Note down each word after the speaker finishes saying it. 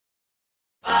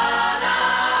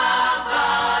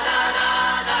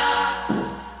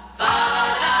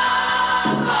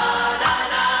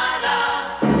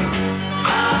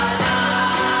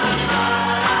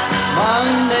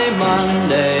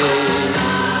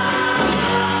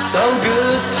so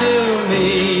good to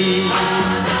me.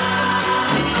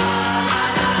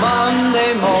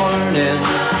 Monday morning,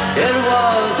 it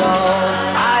was all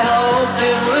I hoped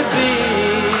it would be.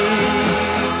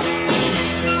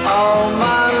 Oh,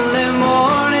 Monday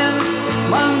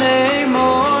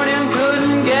morning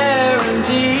couldn't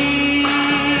guarantee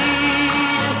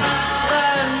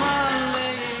that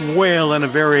Monday. Well, and a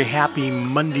very happy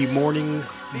Monday morning,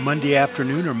 Monday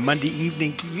afternoon, or Monday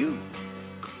evening to you.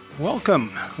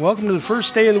 Welcome to the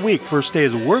first day of the week, first day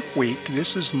of the work week.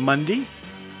 This is Monday,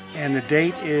 and the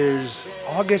date is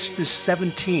August the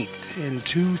 17th in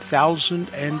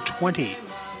 2020.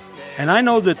 And I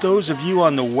know that those of you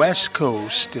on the West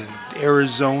Coast and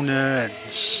Arizona and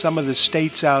some of the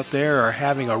states out there are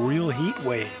having a real heat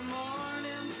wave.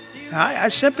 I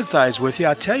sympathize with you.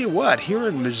 I'll tell you what, here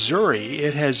in Missouri,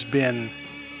 it has been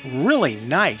really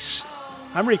nice.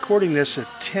 I'm recording this at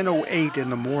 10:08 in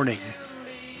the morning.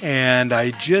 And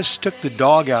I just took the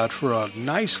dog out for a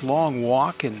nice long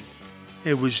walk, and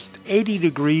it was 80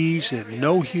 degrees and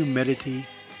no humidity.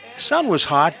 The sun was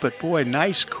hot, but boy,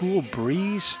 nice cool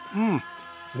breeze.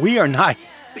 We are not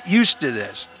used to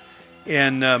this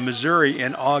in Missouri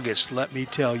in August, let me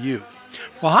tell you.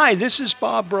 Well, hi, this is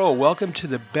Bob Bro. Welcome to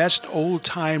the Best Old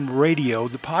Time Radio,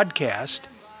 the podcast.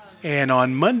 And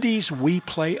on Mondays, we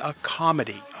play a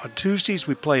comedy. On Tuesdays,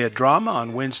 we play a drama.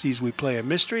 On Wednesdays, we play a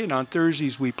mystery. And on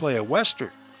Thursdays, we play a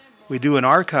Western. We do an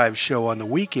archive show on the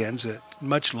weekends, a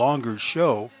much longer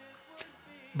show.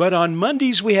 But on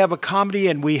Mondays, we have a comedy,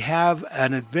 and we have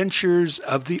an Adventures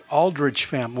of the Aldrich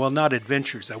Family. Well, not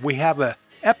adventures. We have an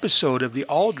episode of the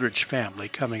Aldrich Family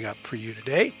coming up for you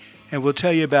today, and we'll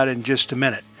tell you about it in just a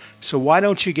minute. So why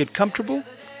don't you get comfortable,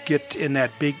 get in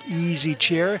that big, easy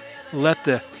chair, let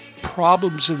the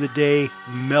problems of the day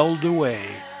meld away,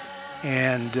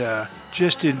 and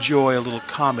just enjoy a little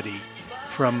comedy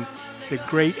from the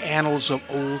great annals of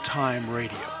old-time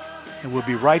radio. And we'll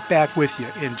be right back with you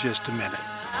in just a minute.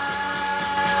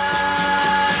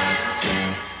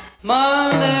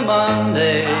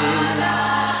 Monday,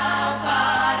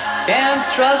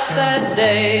 can't trust that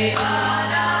day.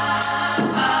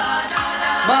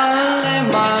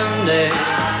 Monday,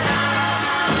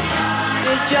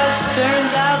 it just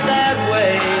turns out that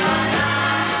way.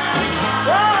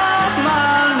 Oh,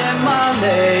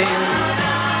 Monday,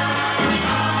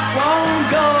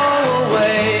 won't go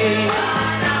away.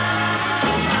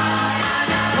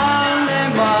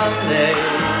 Monday,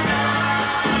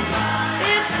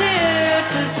 it's here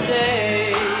to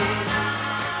stay.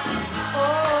 Oh,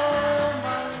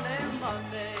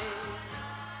 Monday.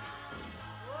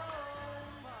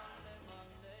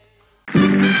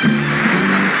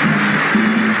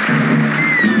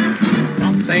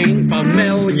 Something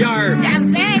familiar.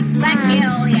 Something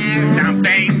peculiar.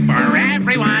 Something for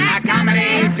everyone. A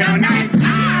comedy tonight.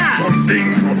 Something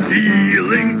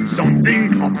appealing, something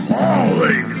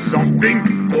appalling, something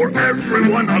for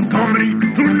everyone, a comedy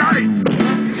tonight.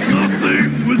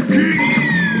 Nothing with kings,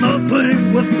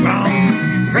 nothing with crowns.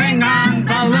 Bring on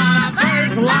the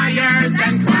lovers, liars,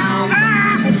 and clowns.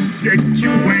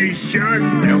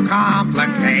 Situation, No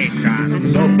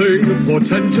complications. nothing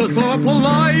portentous or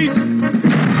polite.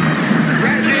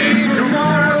 Ready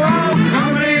tomorrow,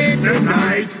 comedy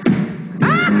tonight.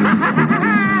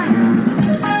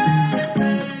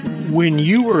 When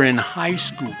you were in high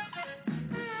school,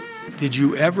 did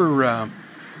you ever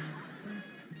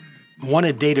want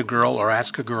to date a girl or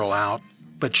ask a girl out,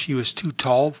 but she was too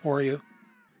tall for you?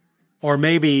 Or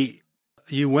maybe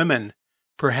you women,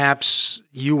 perhaps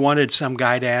you wanted some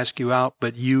guy to ask you out,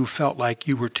 but you felt like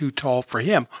you were too tall for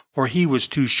him, or he was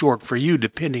too short for you,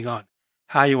 depending on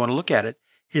how you want to look at it.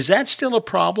 Is that still a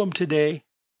problem today?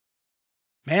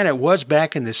 Man, it was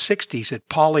back in the 60s at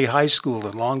Pauley High School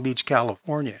in Long Beach,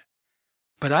 California.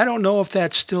 But I don't know if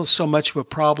that's still so much of a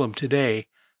problem today.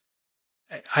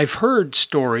 I've heard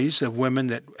stories of women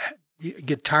that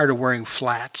get tired of wearing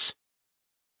flats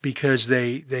because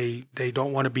they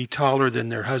don't want to be taller than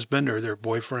their husband or their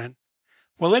boyfriend.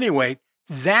 Well, anyway,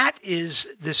 that is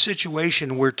the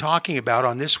situation we're talking about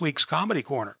on this week's Comedy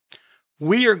Corner.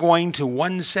 We are going to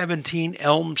 117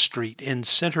 Elm Street in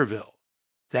Centerville.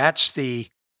 That's the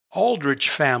Aldrich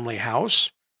family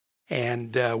house.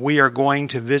 And we are going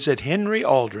to visit Henry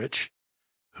Aldrich,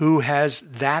 who has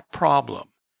that problem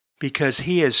because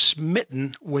he is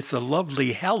smitten with the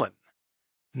lovely Helen,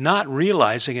 not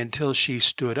realizing until she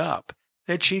stood up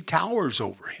that she towers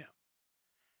over him.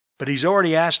 But he's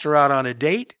already asked her out on a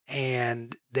date,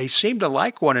 and they seem to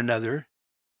like one another,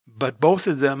 but both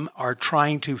of them are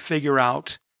trying to figure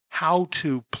out how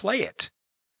to play it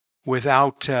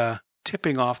without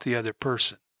tipping off the other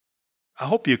person. I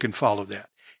hope you can follow that.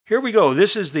 Here we go.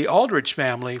 This is the Aldrich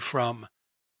Family from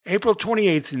April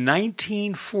 28th,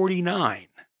 1949.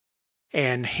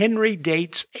 And Henry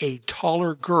Dates a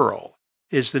Taller Girl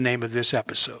is the name of this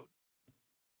episode.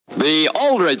 The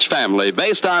Aldrich Family,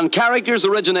 based on characters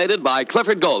originated by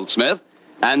Clifford Goldsmith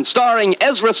and starring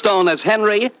Ezra Stone as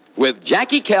Henry with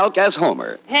Jackie Kelk as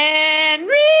Homer.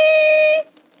 Henry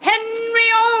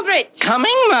Aldrich.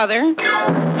 Coming, Mother.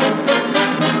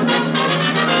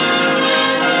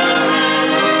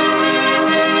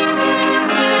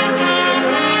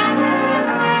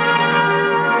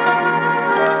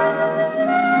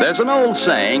 There's an old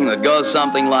saying that goes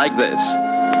something like this.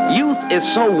 Youth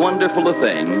is so wonderful a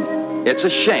thing, it's a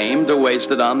shame to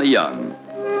waste it on the young.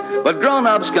 But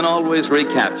grown-ups can always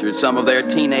recapture some of their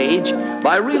teenage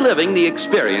by reliving the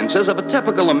experiences of a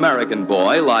typical American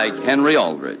boy like Henry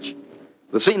Aldrich.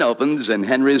 The scene opens in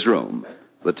Henry's room.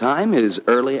 The time is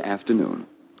early afternoon.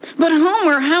 But,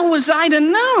 Homer, how was I to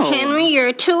know? Henry,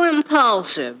 you're too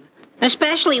impulsive,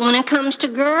 especially when it comes to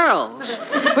girls.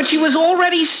 But she was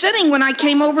already sitting when I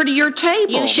came over to your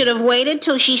table. You should have waited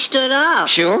till she stood up.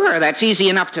 Sure, that's easy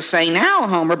enough to say now,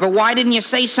 Homer, but why didn't you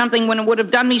say something when it would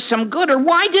have done me some good, or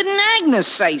why didn't Agnes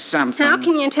say something? How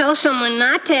can you tell someone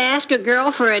not to ask a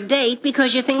girl for a date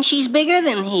because you think she's bigger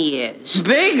than he is?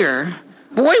 Bigger?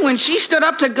 Boy, when she stood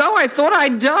up to go, I thought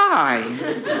I'd die.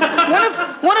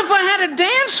 What if I had to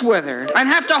dance with her? I'd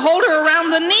have to hold her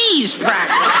around the knees,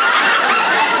 practically.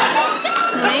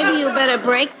 Maybe you better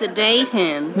break the date,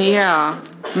 Hen. Yeah,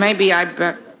 maybe I'd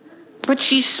better. But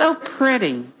she's so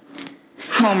pretty.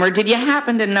 Homer, did you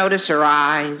happen to notice her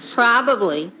eyes?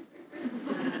 Probably.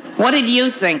 What did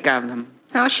you think of them?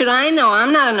 How should I know?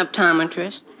 I'm not an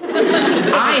optometrist.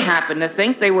 I happen to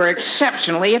think they were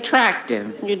exceptionally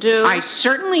attractive. You do? I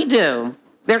certainly do.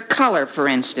 Their color, for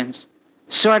instance.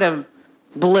 Sort of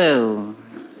blue.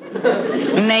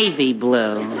 Navy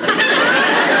blue.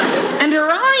 And her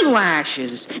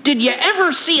eyelashes. Did you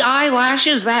ever see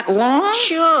eyelashes that long?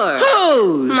 Sure.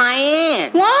 Whose? My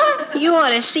aunt. What? You ought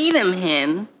to see them,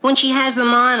 Hen. When she has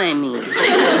them on, I mean.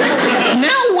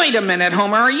 Now, wait a minute,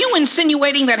 Homer. Are you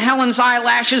insinuating that Helen's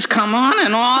eyelashes come on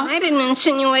and off? I didn't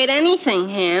insinuate anything,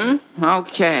 Hen.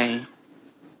 Okay.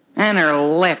 And her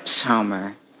lips,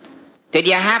 Homer. Did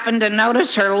you happen to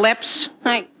notice her lips?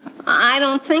 I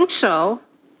don't think so.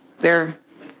 They're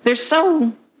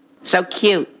so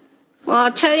cute. Well,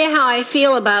 I'll tell you how I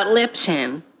feel about lips,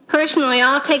 Hen. Personally,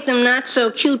 I'll take them not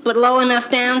so cute, but low enough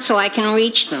down so I can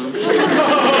reach them.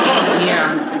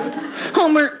 Yeah.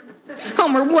 Homer,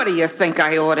 what do you think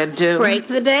I ought to do? Break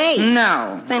the date.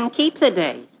 No. Then keep the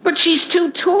date. But she's too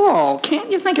tall.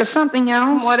 Can't you think of something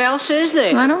else? What else is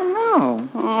there? I don't know.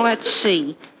 Let's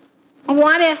see.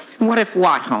 What if What if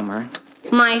what, Homer?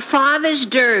 my father's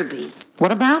derby?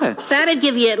 What about it? That'd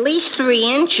give you at least 3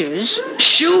 inches.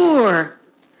 Sure.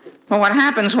 Well, what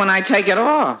happens when I take it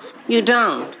off? You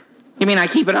don't. You mean I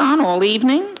keep it on all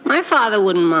evening? My father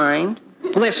wouldn't mind.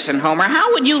 Listen, Homer,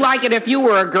 how would you like it if you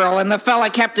were a girl and the fella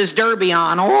kept his derby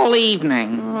on all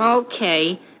evening?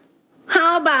 Okay.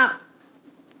 How about...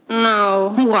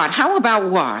 No. What? How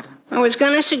about what? I was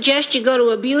going to suggest you go to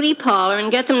a beauty parlor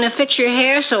and get them to fix your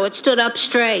hair so it stood up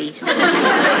straight.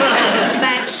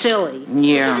 That's silly.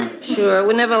 Yeah. Sure, it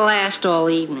would never last all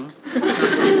evening.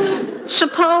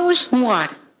 Suppose...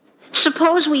 What?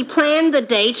 Suppose we planned the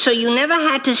date so you never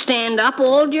had to stand up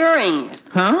all during it.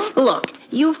 Huh? Look,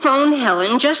 you phone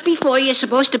Helen just before you're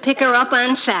supposed to pick her up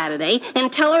on Saturday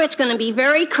and tell her it's going to be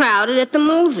very crowded at the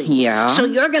movie. Yeah? So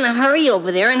you're going to hurry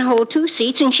over there and hold 2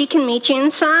 seats and she can meet you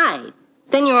inside.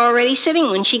 Then you're already sitting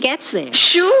when she gets there.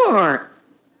 Sure.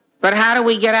 But how do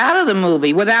we get out of the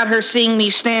movie without her seeing me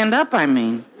stand up, I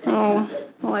mean? Oh,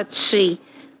 let's see.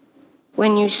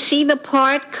 When you see the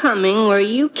part coming where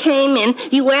you came in,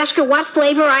 you ask her what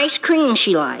flavor ice cream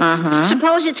she likes. Uh-huh.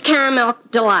 Suppose it's Caramel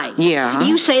Delight. Yeah.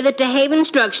 You say that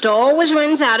DeHaven's drugstore always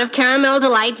runs out of Caramel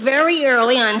Delight very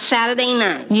early on Saturday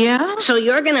night. Yeah? So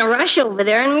you're going to rush over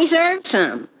there and reserve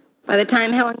some. By the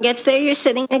time Helen gets there, you're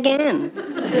sitting again.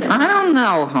 I don't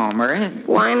know, Homer.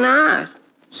 Why not?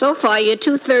 So far, you're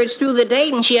 2/3 through the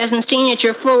date and she hasn't seen you at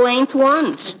your full length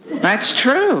once. That's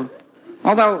true.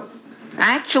 Although,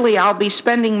 actually, I'll be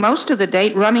spending most of the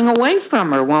date running away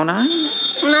from her, won't I?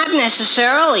 Not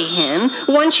necessarily, Hen.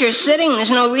 Once you're sitting, there's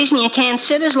no reason you can't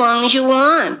sit as long as you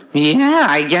want. Yeah,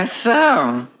 I guess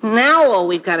so. Now all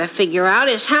we've got to figure out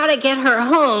is how to get her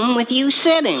home with you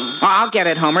sitting. Oh, I'll get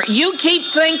it, Homer. You keep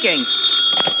thinking.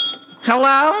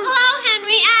 Hello? Hello,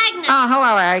 Henry. Agnes. Oh,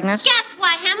 hello, Agnes. Guess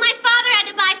what, Hen? My father had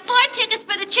to buy 4 tickets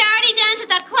for the charity dance at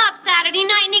the club Saturday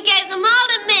night, and he gave them all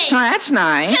to me. Oh, that's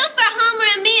nice. 2 for Homer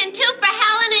and me, and 2 for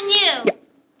Helen and you.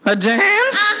 A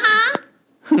dance? Uh-huh.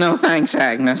 No, thanks,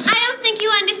 Agnes. I don't think you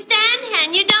understand,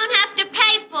 Hen. You don't have to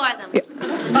pay for them.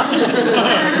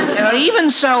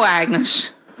 Even so, Agnes.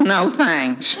 No,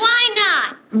 thanks. Why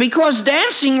not? Because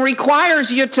dancing requires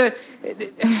you to...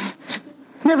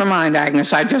 Never mind,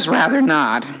 Agnes. I'd just rather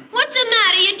not. What's the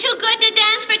matter? You're too good to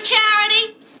dance for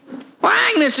charity? Well,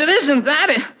 Agnes, it isn't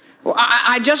that.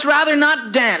 I'd just rather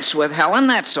not dance with Helen,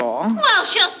 that's all. Well,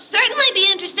 she'll certainly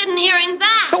be interested in hearing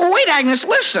that. But wait, Agnes,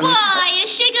 listen. Boy, is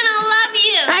she gonna love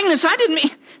you. Agnes, I didn't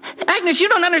mean... Agnes, you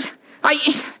don't understand.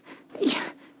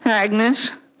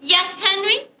 Agnes? Yes,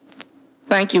 Henry?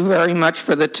 Thank you very much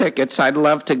for the tickets. I'd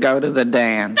love to go to the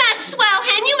dance. That's swell,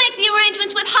 Hen. You make the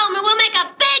arrangements with Homer. We'll make a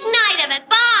big night of it.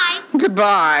 Bye.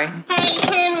 Goodbye. Hey,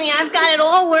 Henry, I've got it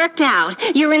all worked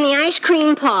out. You're in the ice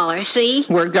cream parlor, see?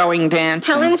 We're going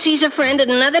dancing. Helen sees a friend at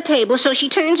another table, so she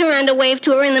turns around to wave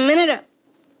to her in the minute of...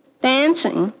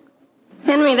 Dancing?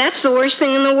 Henry, that's the worst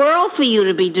thing in the world for you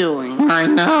to be doing. I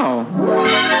know.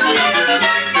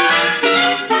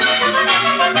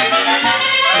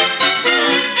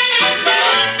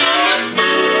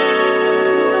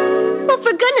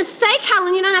 For goodness sake,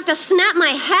 Helen, you don't have to snap my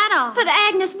head off. But,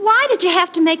 Agnes, why did you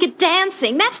have to make it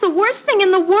dancing? That's the worst thing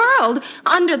in the world,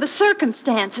 under the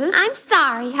circumstances. I'm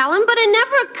sorry, Helen, but it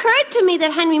never occurred to me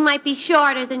that Henry might be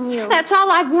shorter than you. That's all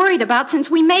I've worried about since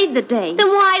we made the date. Then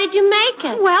why did you make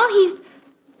it? Well,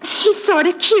 he's sort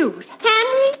of cute.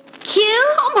 Henry? Cute?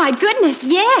 Oh, my goodness,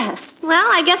 yes. Well,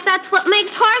 I guess that's what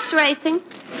makes horse racing.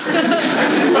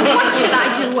 What should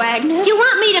I do, Agnes? You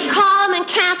want me to call him and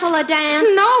cancel a dance?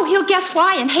 No, he'll guess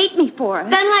why and hate me for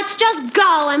it. Then let's just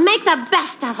go and make the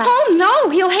best of it. Oh, no,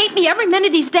 he'll hate me every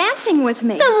minute he's dancing with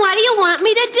me. Then what do you want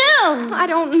me to do? I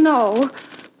don't know.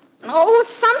 Oh,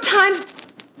 sometimes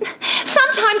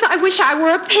I wish I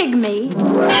were a pygmy.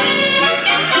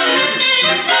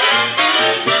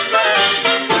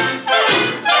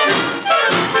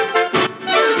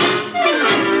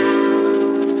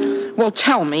 Well,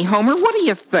 tell me, Homer, what do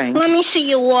you think? Let me see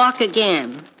you walk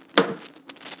again.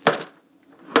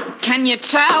 Can you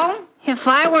tell? If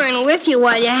I weren't with you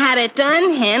while you had it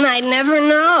done, Hen, I'd never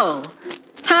know.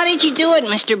 How did you do it,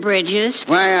 Mr. Bridges?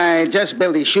 Why, I just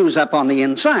built his shoes up on the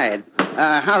inside.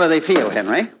 How do they feel,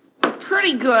 Henry?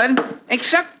 Pretty good,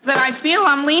 except that I feel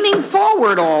I'm leaning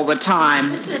forward all the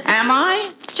time. Am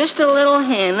I? Just a little,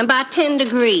 Hen, about 10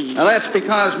 degrees. Well, that's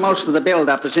because most of the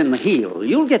buildup is in the heel.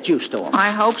 You'll get used to them. I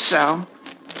hope so.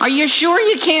 Are you sure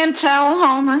you can't tell,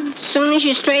 Homer? As soon as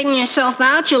you straighten yourself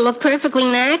out, you'll look perfectly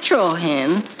natural,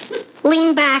 Hen.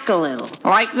 Lean back a little.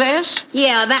 Like this?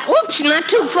 Yeah, that... Oops, not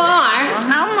too far. Well,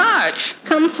 how much?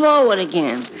 Come forward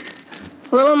again.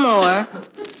 A little more.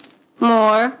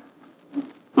 More.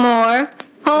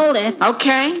 Hold it.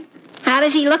 Okay. How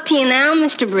does he look to you now,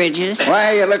 Mr. Bridges?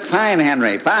 Why, you look fine,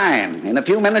 Henry, fine. In a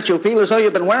few minutes, you'll feel as though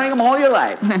you've been wearing them all your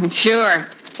life. Sure.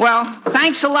 Well,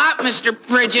 thanks a lot, Mr.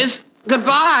 Bridges.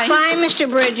 Goodbye. Bye, Mr.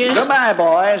 Bridges. Goodbye,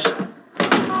 boys.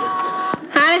 How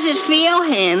does it feel,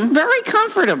 Hen? Very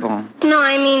comfortable. No,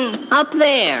 I mean up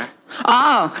there.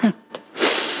 Oh.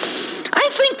 I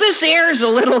think this air's a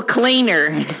little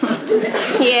cleaner.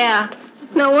 Yeah.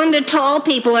 No wonder tall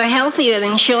people are healthier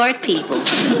than short people.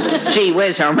 Gee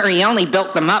whiz, Homer, he only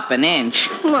built them up an inch.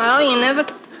 Well, you never...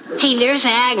 Hey, there's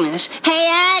Agnes. Hey,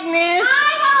 Agnes!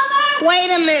 Hi, Homer!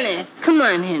 Wait a minute. Come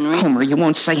on, Henry. Homer, you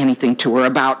won't say anything to her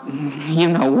about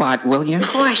you-know-what, will you? Of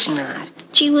course not.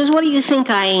 Gee whiz, what do you think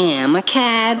I am, a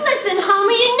cad? Listen,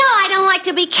 Homer, you know I don't like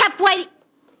to be kept waiting.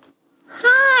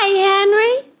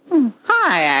 Hi, Henry.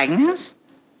 Hi, Agnes.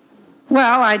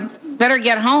 Well, I'd better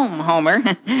get home, Homer.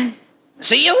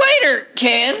 See you later,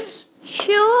 kids.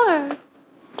 Sure.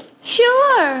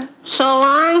 So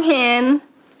long, Hen.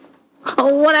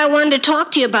 Oh, what I wanted to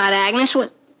talk to you about, Agnes,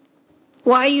 was...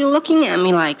 Why are you looking at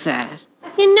me like that?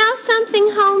 You know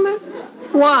something, Homer?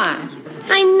 What?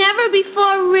 I never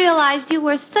before realized you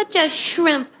were such a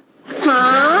shrimp.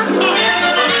 Huh?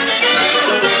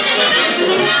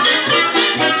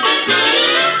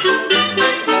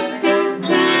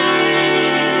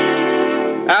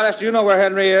 Alice, do you know where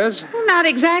Henry is? Not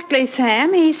exactly,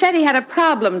 Sam. He said he had a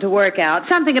problem to work out,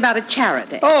 something about a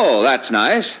charity. Oh, that's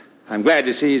nice. I'm glad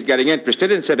to see he's getting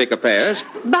interested in civic affairs.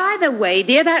 By the way,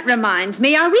 dear, that reminds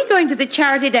me, are we going to the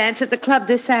charity dance at the club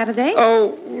this Saturday?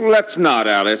 Oh, let's not,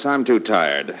 Alice. I'm too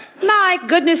tired. My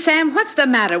goodness, Sam, what's the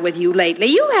matter with you lately?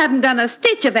 You haven't done a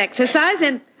stitch of exercise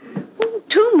in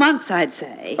 2 months, I'd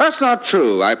say. That's not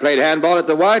true. I played handball at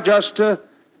the Y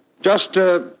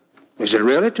is it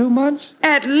really 2 months?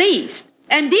 At least.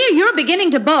 And, dear, you're beginning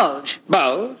to bulge.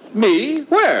 Bulge? Me?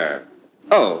 Where?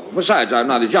 Oh, besides, I'm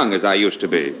not as young as I used to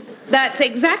be. That's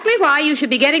exactly why you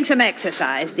should be getting some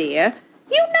exercise, dear.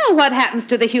 You know what happens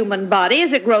to the human body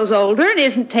as it grows older and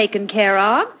isn't taken care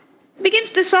of. It begins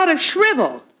to sort of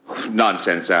shrivel.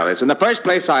 Nonsense, Alice. In the first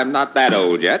place, I'm not that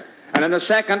old yet. And in the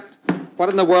second, what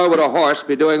in the world would a horse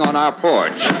be doing on our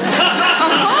porch?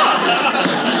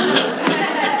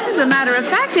 As a matter of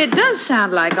fact, it does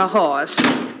sound like a horse.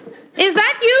 Is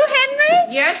that you,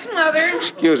 Henry? Yes, Mother.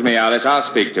 Excuse me, Alice. I'll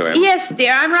speak to him. Yes,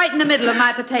 dear. I'm right in the middle of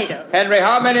my potato. Henry,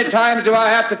 how many times do I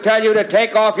have to tell you to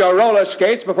take off your roller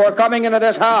skates before coming into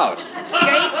this house?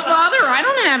 Skates, Father? I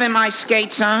don't have my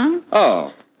skates on.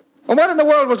 Oh. Well, what in the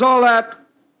world was all that?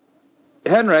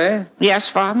 Henry? Yes,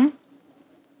 Father?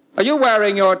 Are you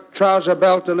wearing your trouser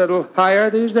belt a little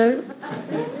higher these days?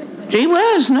 Gee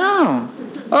whiz, no.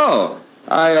 Oh.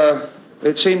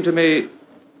 It seemed to me...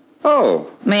 Oh.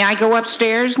 May I go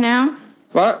upstairs now?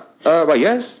 What? Well,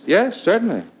 yes,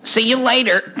 certainly. See you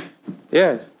later.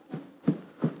 Yes.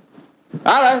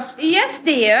 Alice? Yes,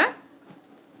 dear?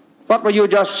 What were you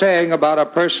just saying about a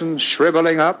person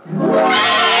shriveling up?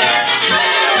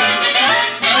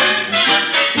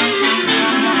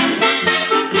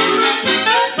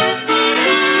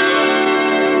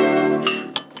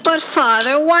 But,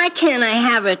 Father, why can't I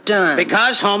have it done?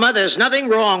 Because, Homer, there's nothing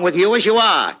wrong with you as you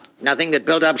are. Nothing that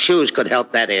built-up shoes could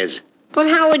help, that is. But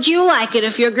how would you like it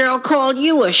if your girl called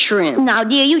you a shrimp? Now,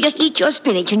 dear, you just eat your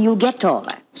spinach and you'll get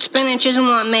taller. Spinach isn't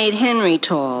what made Henry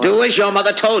tall. Do as your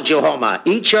mother told you, Homer.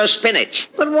 Eat your spinach.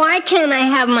 But why can't I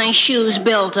have my shoes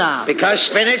built up? Because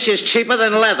spinach is cheaper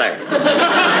than leather.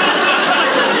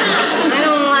 I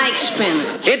don't like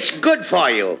spinach. It's good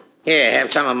for you. Here,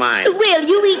 have some of mine. Will,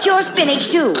 you eat your spinach,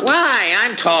 too. Why?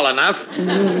 I'm tall enough.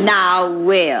 Now,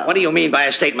 Will. What do you mean by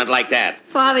a statement like that?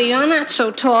 Father, you're not so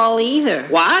tall either.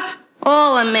 What?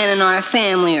 All the men in our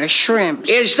family are shrimps.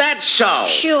 Is that so?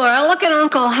 Sure. Look at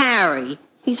Uncle Harry.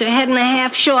 He's a head and a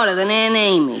half shorter than Aunt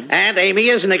Amy. Aunt Amy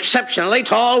is an exceptionally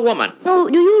tall woman. Oh,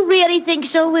 do you really think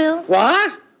so, Will?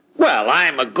 What? Well,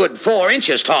 I'm a good 4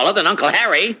 inches taller than Uncle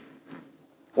Harry.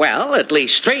 Well, at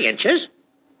least 3 inches.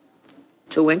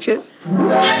 2 inches?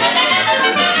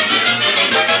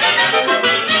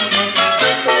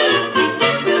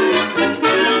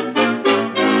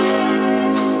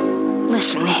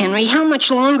 Listen, Henry, how much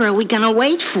longer are we going to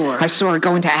wait for? I saw her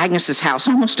go into Agnes's house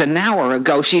almost an hour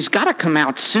ago. She's got to come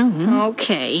out soon.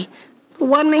 Okay.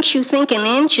 What makes you think an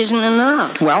inch isn't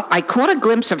enough? Well, I caught a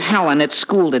glimpse of Helen at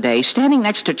school today, standing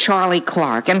next to Charlie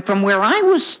Clark, and from where I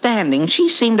was standing, she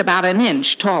seemed about an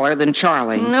inch taller than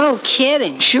Charlie. No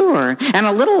kidding. Sure. And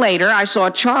a little later, I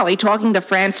saw Charlie talking to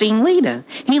Francine Lita.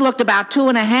 He looked about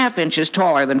 2.5 inches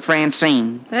taller than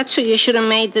Francine. That's who you should have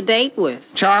made the date with.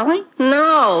 Charlie?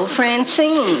 No,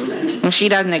 Francine. Well, she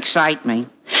doesn't excite me.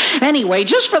 Anyway,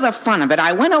 just for the fun of it,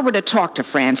 I went over to talk to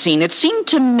Francine. It seemed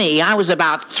to me I was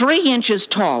about 3 inches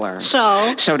taller.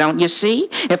 So? So don't you see?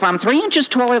 If I'm 3 inches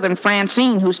taller than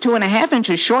Francine, who's 2.5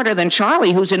 inches shorter than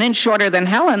Charlie, who's an inch shorter than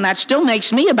Helen, that still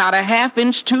makes me about a half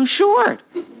inch too short.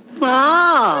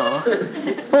 Oh.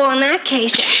 Well, in that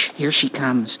case... Shh, here she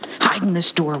comes. Hide in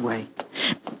this doorway.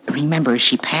 Remember, as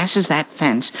she passes that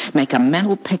fence, make a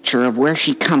mental picture of where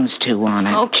she comes to on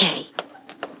it. Okay.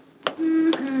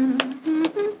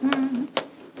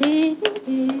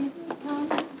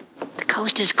 The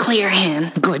coast is clear,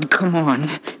 Hen. Good, come on.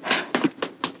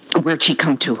 Where'd she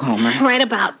come to, Homer? Right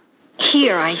about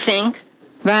here, I think.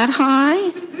 That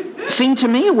high? Seemed to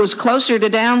me it was closer to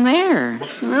down there.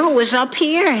 No, it was up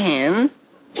here, Hen.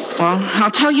 Well,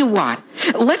 I'll tell you what.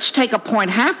 Let's take a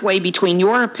point halfway between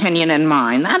your opinion and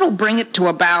mine. That'll bring it to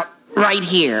about right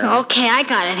here. Okay, I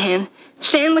got it, Hen.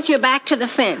 Stand with your back to the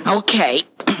fence. Okay.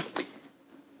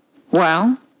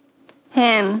 Well?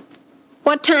 Hen,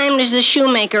 what time does the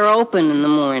shoemaker open in the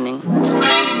morning?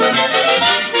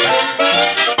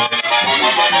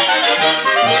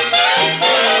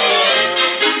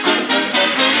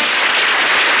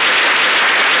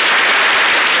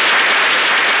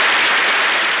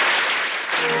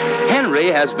 Henry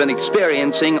has been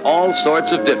experiencing all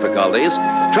sorts of difficulties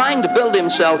trying to build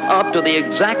himself up to the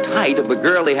exact height of the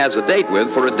girl he has a date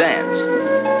with for a dance.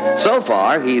 So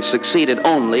far, he's succeeded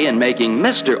only in making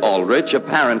Mr. Aldrich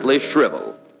apparently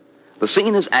shrivel. The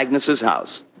scene is Agnes's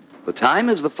house. The time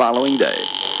is the following day.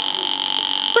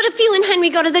 But if you and Henry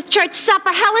go to the church supper,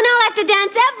 Helen, I'll have to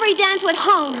dance every dance with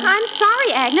Homer. I'm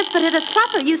sorry, Agnes, but at a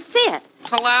supper, you sit.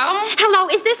 Hello? Hello,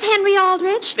 is this Henry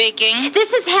Aldrich? Speaking.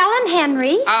 This is Helen,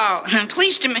 Henry. Oh,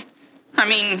 pleased to meet...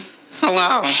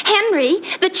 hello. Henry,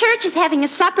 the church is having a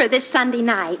supper this Sunday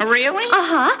night. Really?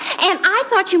 Uh-huh. And I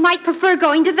thought you might prefer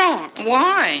going to that.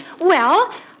 Why?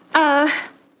 Well,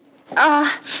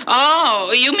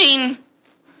 Oh, you mean...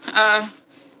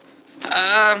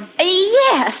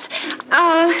 Yes.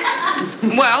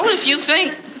 Well, if you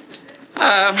think...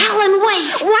 Helen,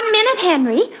 wait. 1 minute,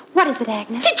 Henry. What is it,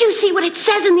 Agnes? Did you see what it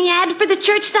says in the ad for the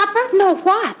church supper? No,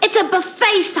 what? It's a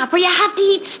buffet supper. You have to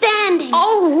eat standing.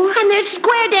 Oh. And there's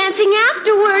square dancing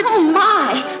afterwards. Oh,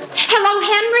 my. Hello,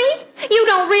 Henry? You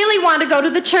don't really want to go to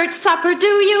the church supper, do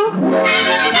you?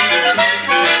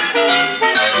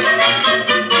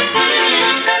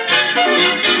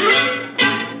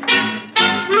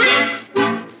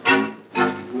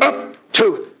 Up,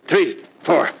 2, 3,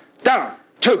 4. Down,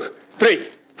 2, 3,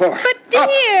 4. But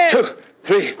dear. Up, 2,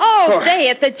 3, All 4. day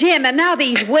at the gym and now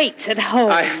these weights at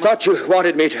home. I thought you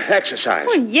wanted me to exercise.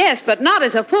 Well, yes, but not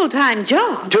as a full-time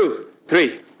job. 2,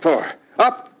 3, 4.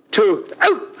 Up, 2,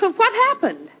 out. Well, what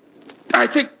happened? I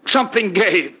think something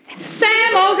gave.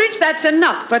 Sam Aldrich, that's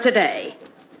enough for today.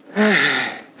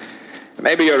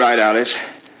 Maybe you're right, Alice.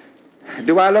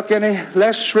 Do I look any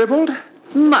less shriveled?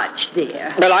 Much,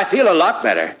 dear. Well, I feel a lot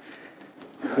better.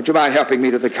 Would you mind helping me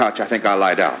to the couch? I think I'll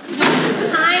lie down.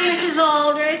 Hi, Mrs.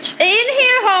 Aldrich. In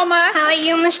here, Homer. How are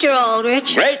you, Mr.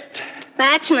 Aldrich? Great.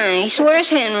 That's nice. Where's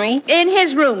Henry? In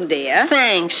his room, dear.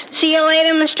 Thanks. See you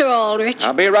later, Mr. Aldrich.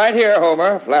 I'll be right here,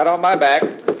 Homer, flat on my back.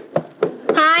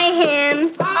 Hi,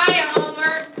 Hen. Hi,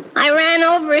 Homer. I ran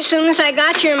over as soon as I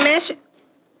got your message.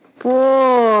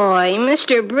 Boy,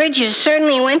 Mr. Bridges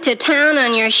certainly went to town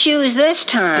on your shoes this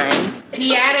time.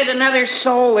 He added another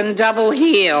sole and double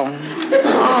heel.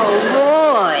 Oh,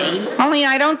 boy. Only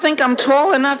I don't think I'm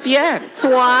tall enough yet.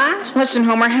 What? Listen,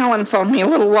 Homer, Helen phoned me a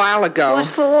little while ago.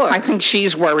 What for? I think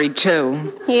she's worried,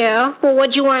 too. Yeah? Well,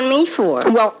 what'd you want me for?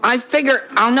 Well, I figure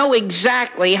I'll know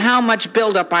exactly how much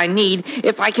buildup I need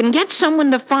if I can get someone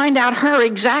to find out her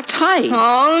exact height.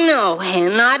 Oh, no,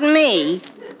 Hen, not me.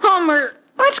 Homer,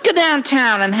 let's go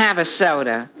downtown and have a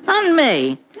soda. On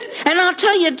me. And I'll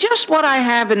tell you just what I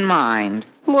have in mind.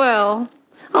 Well,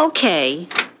 okay.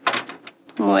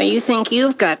 Boy, you think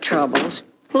you've got troubles.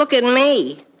 Look at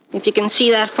me, if you can see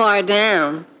that far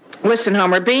down. Listen,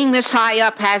 Homer, being this high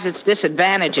up has its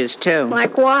disadvantages, too.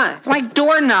 Like what? Like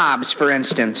doorknobs, for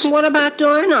instance. What about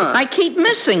doorknobs? I keep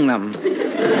missing them.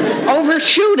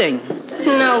 Overshooting.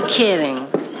 No kidding.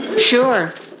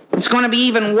 Sure. It's going to be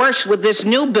even worse with this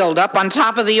new buildup on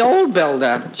top of the old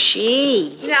buildup.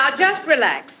 Gee. Now, just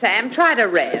relax, Sam. Try to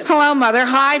rest. Hello, Mother.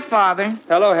 Hi, Father.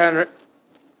 Hello, Henry.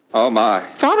 Oh, my.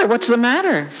 Father, what's the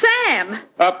matter? Sam!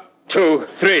 Up, 2,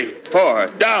 3, 4.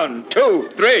 Down, 2,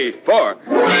 3, 4.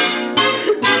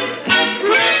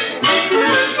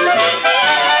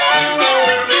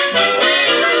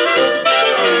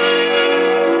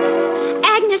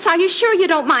 Agnes, are you sure you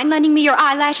don't mind lending me your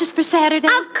eyelashes for Saturday?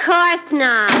 Of course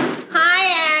not.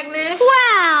 Hi, Agnes.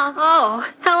 Well. Oh,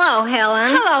 hello,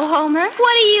 Helen. Hello, Homer.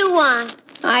 What do you want?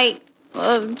 I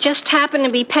just happened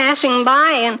to be passing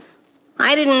by, and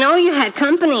I didn't know you had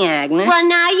company, Agnes. Well,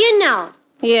 now you know.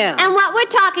 Yeah. And what we're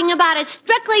talking about is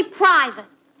strictly private.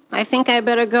 I think I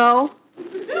better go.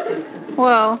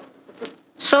 Well,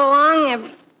 so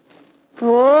long.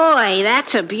 Boy,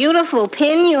 that's a beautiful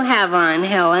pin you have on,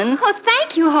 Helen. Oh,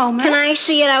 thank you, Homer. Can I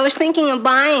see it? I was thinking of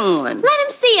buying one. Let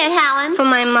him see it, Helen. For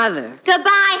my mother.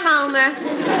 Goodbye, Homer.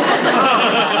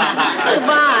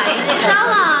 Goodbye. So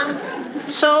long.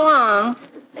 So long.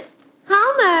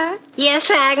 Homer.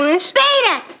 Yes, Agnes? Beat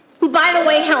it. By the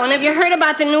way, Helen, have you heard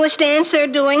about the newest dance they're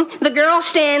doing? The girl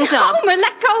stands up. Homer,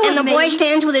 let go and of me. And the boy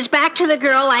stands with his back to the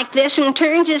girl like this and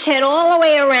turns his head all the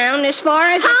way around as far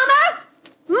as... Homer,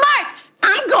 march.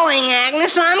 I'm going,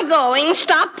 Agnes. I'm going.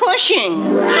 Stop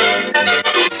pushing.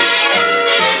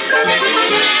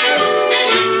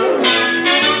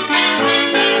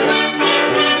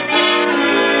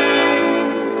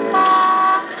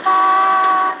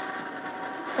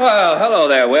 Well, hello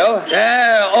there, Will.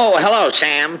 Hello,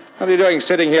 Sam. What are you doing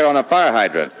sitting here on a fire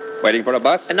hydrant? Waiting for a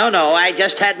bus? No, I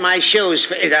just had my shoes.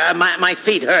 My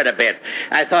feet hurt a bit.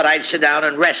 I thought I'd sit down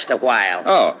and rest a while.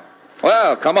 Oh.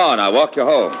 Well, come on. I'll walk you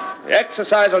home. The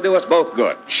exercise will do us both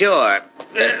good. Sure.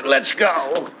 Let's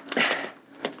go.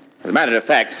 As a matter of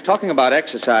fact, talking about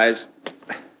exercise,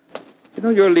 you know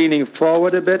you're leaning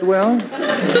forward a bit, Will?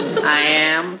 I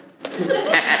am.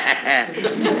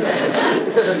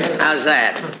 How's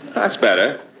that? That's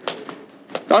better.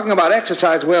 Talking about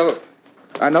exercise, Will,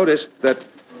 I noticed that...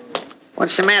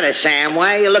 What's the matter, Sam?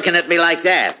 Why are you looking at me like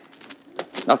that?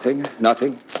 Nothing.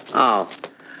 Oh.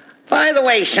 By the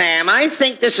way, Sam, I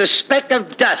think there's a speck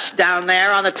of dust down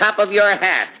there on the top of your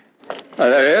hat. Oh,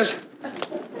 there is?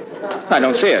 I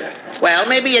don't see it. Well,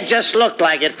 maybe it just looked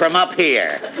like it from up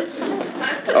here.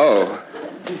 Oh.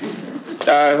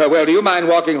 Well, do you mind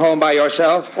walking home by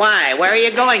yourself? Why? Where are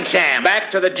you going, Sam? Back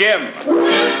to the gym.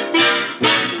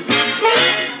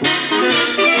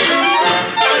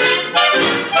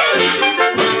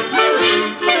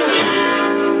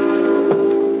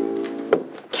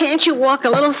 Can't you walk a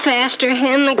little faster,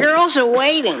 Hen? The girls are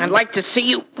waiting. I'd like to see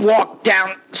you walk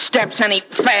down steps any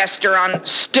faster on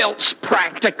stilts,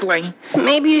 practically.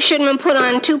 Maybe you shouldn't have put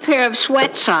on 2 pair of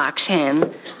sweat socks,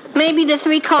 Hen. Maybe the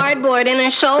 3 cardboard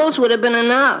inner soles would have been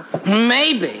enough.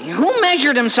 Maybe. Who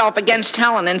measured himself against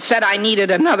Helen and said I needed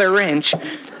another inch?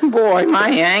 Boy, my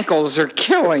ankles are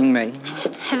killing me.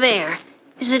 There.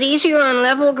 Is it easier on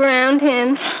level ground,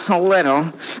 Hen? A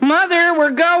little. Mother,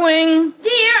 we're going.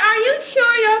 Dear, are you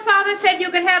sure your father said you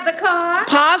could have the car?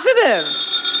 Positive.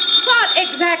 What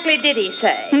exactly did he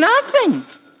say? Nothing.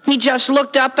 He just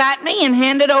looked up at me and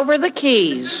handed over the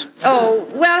keys. Oh,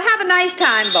 well, have a nice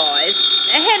time, boys.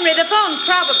 Henry, the phone's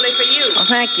probably for you. Oh,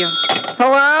 thank you.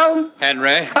 Hello?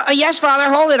 Henry? Yes,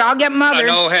 Father, hold it. I'll get Mother.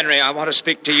 No, Henry, I want to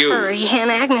speak to you. Hurry, Hen.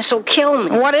 Agnes will kill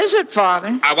me. What is it,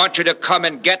 Father? I want you to come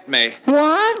and get me.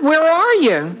 What? Where are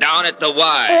you? Down at the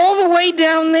Y. All the way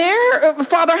down there?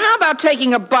 Father, how about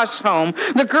taking a bus home?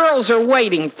 The girls are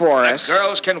waiting for us.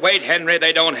 Girls can wait, Henry.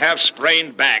 They don't have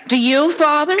sprained backs. Do you,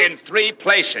 Father? In 3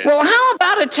 places. Well, how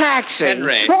about a taxi?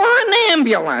 Henry. Or an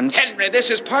ambulance? Henry, this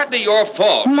is partly your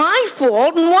fault. My fault?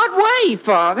 In what way,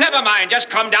 Father? Never mind. Just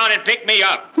come down and pick me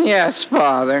up. Yes,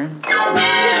 Father.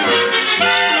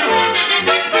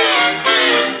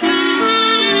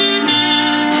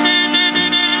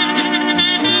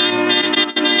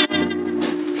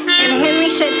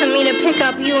 Henry said for me to pick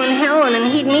up you and Helen,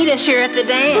 and he'd meet us here at the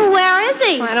dance. Where is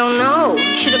he? I don't know.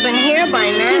 He should have been here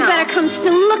by now. You better come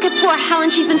soon. Look at poor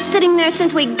Helen. She's been sitting there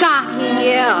since we got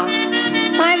here. Yeah.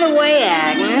 By the way,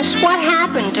 Agnes, what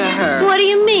happened to her? What do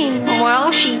you mean?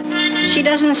 Well, she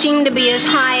doesn't seem to be as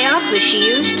high up as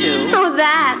she used to. Oh,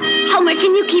 that. Homer,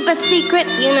 can you keep a secret?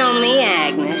 You know me,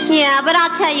 Agnes. Yeah, but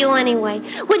I'll tell you anyway.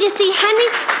 Well, you see,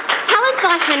 Helen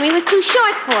thought Henry was too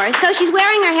short for her, so she's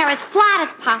wearing her hair as flat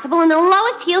as possible in the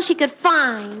lowest heel she could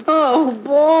find. Oh,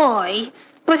 boy.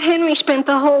 But Henry spent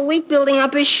the whole week building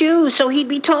up his shoes so he'd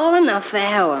be tall enough for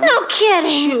Helen. No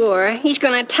kidding. Sure. He's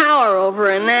going to tower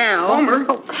over her now. Homer.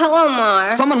 Oh, hello,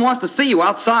 Marv. Someone wants to see you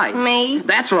outside. Me?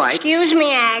 That's right. Excuse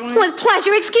me, Agnes. With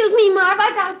pleasure. Excuse me, Marv.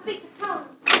 I've got to speak to Helen.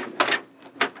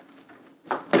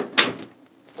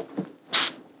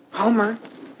 Psst. Homer.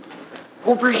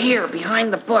 Over here,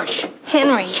 behind the bush.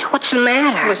 Henry, what's the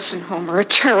matter? Listen, Homer, a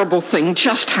terrible thing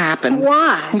just happened.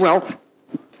 What? Well,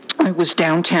 I was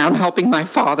downtown helping my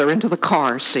father into the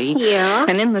car, see? Yeah?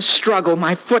 And in the struggle,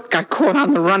 my foot got caught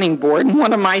on the running board and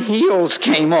one of my heels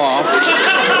came off.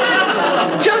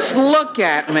 Just look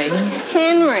at me.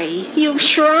 Henry, you've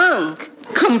shrunk.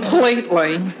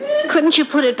 Completely. Couldn't you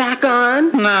put it back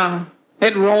on? No.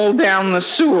 It rolled down the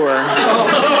sewer.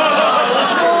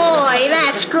 Boy,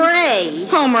 that's great.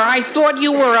 Homer, I thought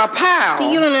you were a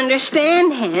pal. You don't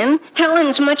understand, Hen.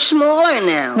 Helen's much smaller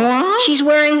now. What? She's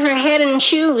wearing her head and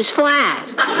shoes flat.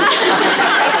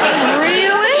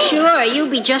 Really? Sure, you'd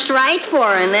be just right for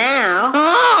her now.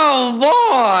 Oh,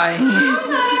 boy.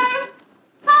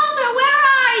 Homer, where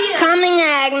are you? Coming,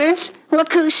 Agnes.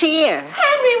 Look who's here.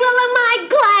 Henry, well, am I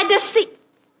glad to see...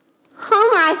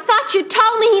 Homer, I thought you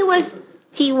told me he was...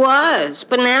 He was,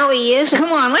 but now he isn't.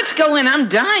 Come on, let's go in. I'm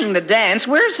dying to dance.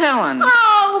 Where's Helen?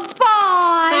 Oh,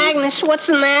 boy. Agnes, what's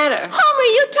the matter? Homer,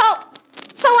 you told...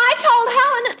 So I told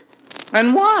Helen...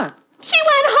 And what? She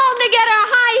went home to get her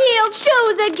high-heeled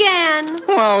shoes again.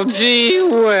 Well, gee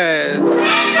whiz.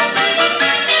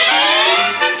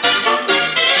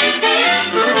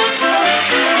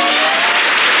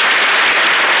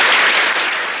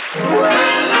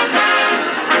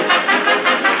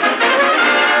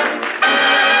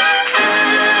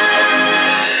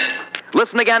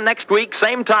 Listen again next week,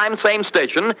 same time, same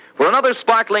station, for another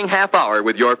sparkling half hour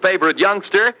with your favorite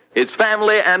youngster, his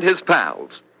family, and his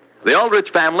pals. The Aldrich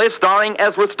Family, starring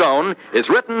Ezra Stone, is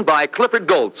written by Clifford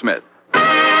Goldsmith.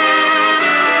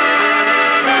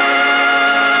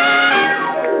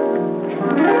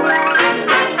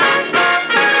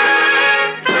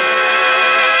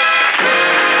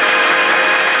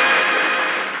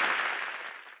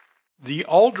 The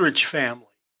Aldrich Family.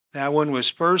 That one was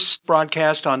first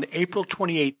broadcast on April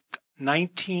 28,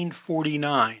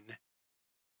 1949.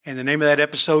 And the name of that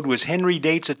episode was Henry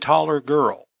Dates a Taller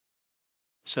Girl.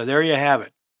 So there you have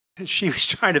it. She was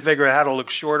trying to figure out how to look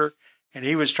shorter, and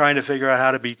he was trying to figure out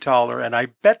how to be taller. And I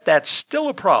bet that's still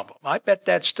a problem. I bet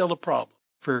that's still a problem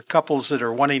for couples that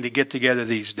are wanting to get together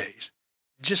these days.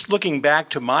 Just looking back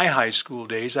to my high school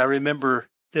days, I remember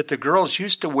that the girls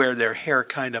used to wear their hair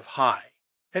kind of high.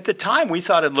 At the time, we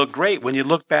thought it looked great. When you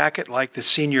look back at like the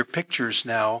senior pictures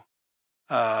now,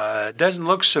 it doesn't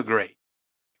look so great.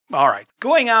 All right.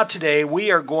 Going out today,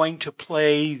 we are going to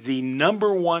play the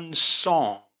number one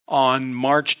song on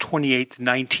March 28th,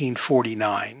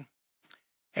 1949.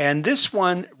 And this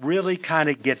one really kind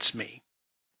of gets me.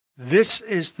 This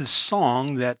is the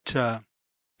song that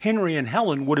Henry and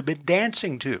Helen would have been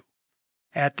dancing to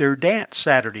at their dance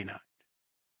Saturday night.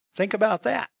 Think about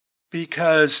that.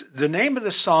 Because the name of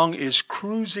the song is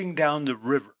Cruising Down the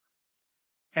River.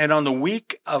 And on the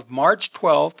week of March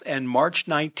 12th and March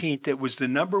 19th, it was the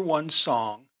 #1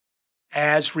 song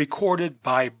as recorded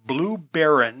by Blue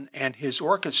Baron and his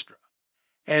orchestra.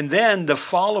 And then the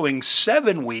following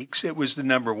 7 weeks, it was the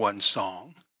 #1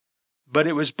 song, but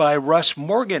it was by Russ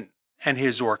Morgan and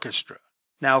his orchestra.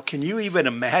 Now, can you even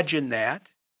imagine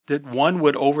that one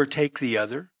would overtake the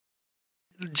other?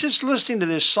 Just listening to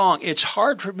this song, it's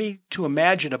hard for me to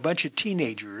imagine a bunch of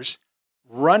teenagers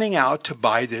running out to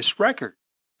buy this record.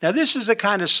 Now, this is the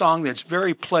kind of song that's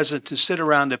very pleasant to sit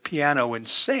around the piano and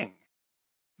sing,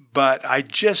 but I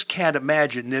just can't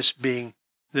imagine this being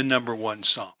the #1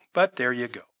 song. But there you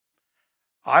go.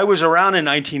 I was around in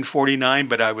 1949,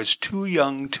 but I was too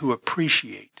young to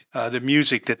appreciate the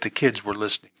music that the kids were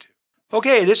listening to.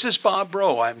 Okay, this is Bob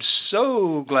Bro. I'm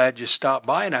so glad you stopped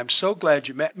by, and I'm so glad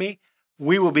you met me.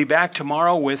 We will be back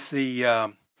tomorrow with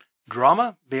the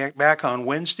drama, back on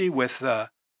Wednesday with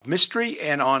mystery,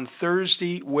 and on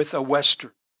Thursday with a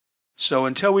Western. So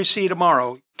until we see you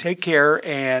tomorrow, take care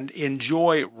and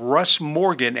enjoy Russ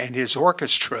Morgan and his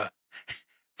orchestra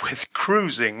with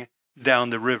Cruising Down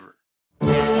the River.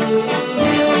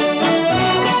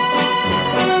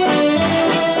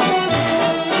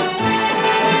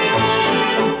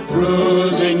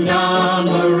 Cruising down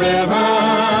the river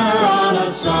on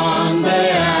a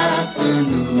Sunday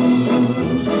afternoon,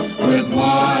 with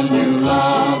one you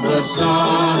love, the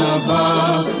sun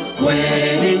above,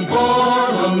 waiting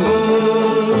for the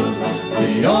moon,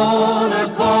 the old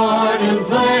accordion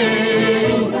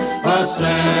playing a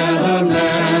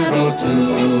sentimental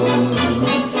tune.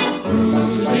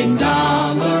 Cruising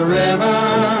down the river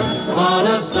on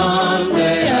a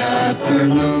Sunday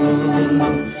afternoon,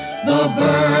 the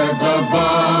birds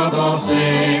above all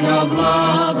sing of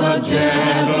love, a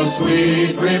gentle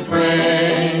sweet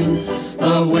refrain.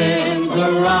 The winds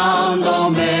around all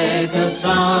make a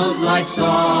sound like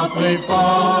softly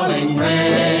falling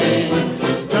rain.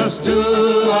 Just two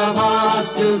of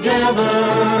us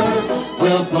together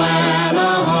will plan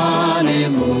a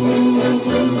honeymoon,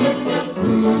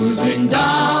 cruising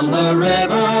down the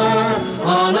river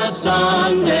on a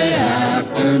Sunday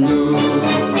afternoon.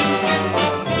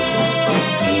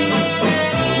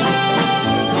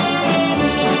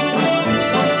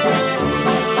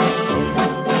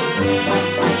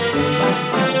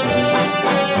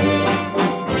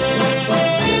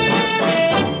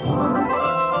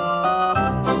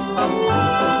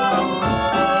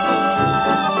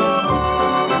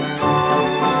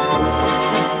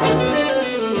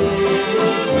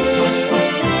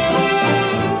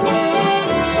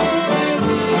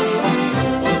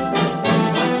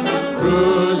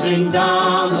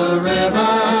 Down the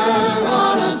river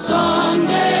on a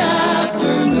Sunday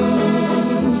afternoon,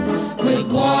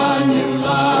 with one you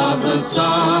love, the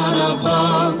sun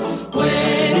above,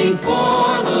 waiting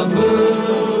for the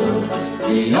moon,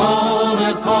 the old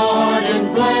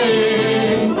accordion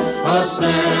playing a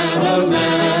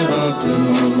sentimental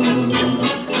tune.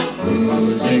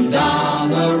 Cruising down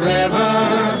the river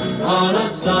on a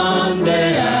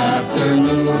Sunday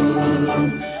afternoon,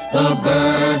 the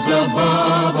birds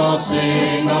above all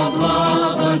sing of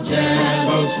love, a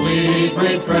gentle sweet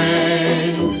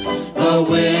refrain. The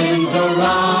winds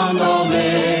around all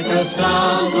make a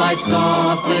sound like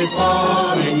softly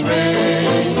falling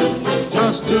rain.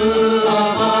 Just two of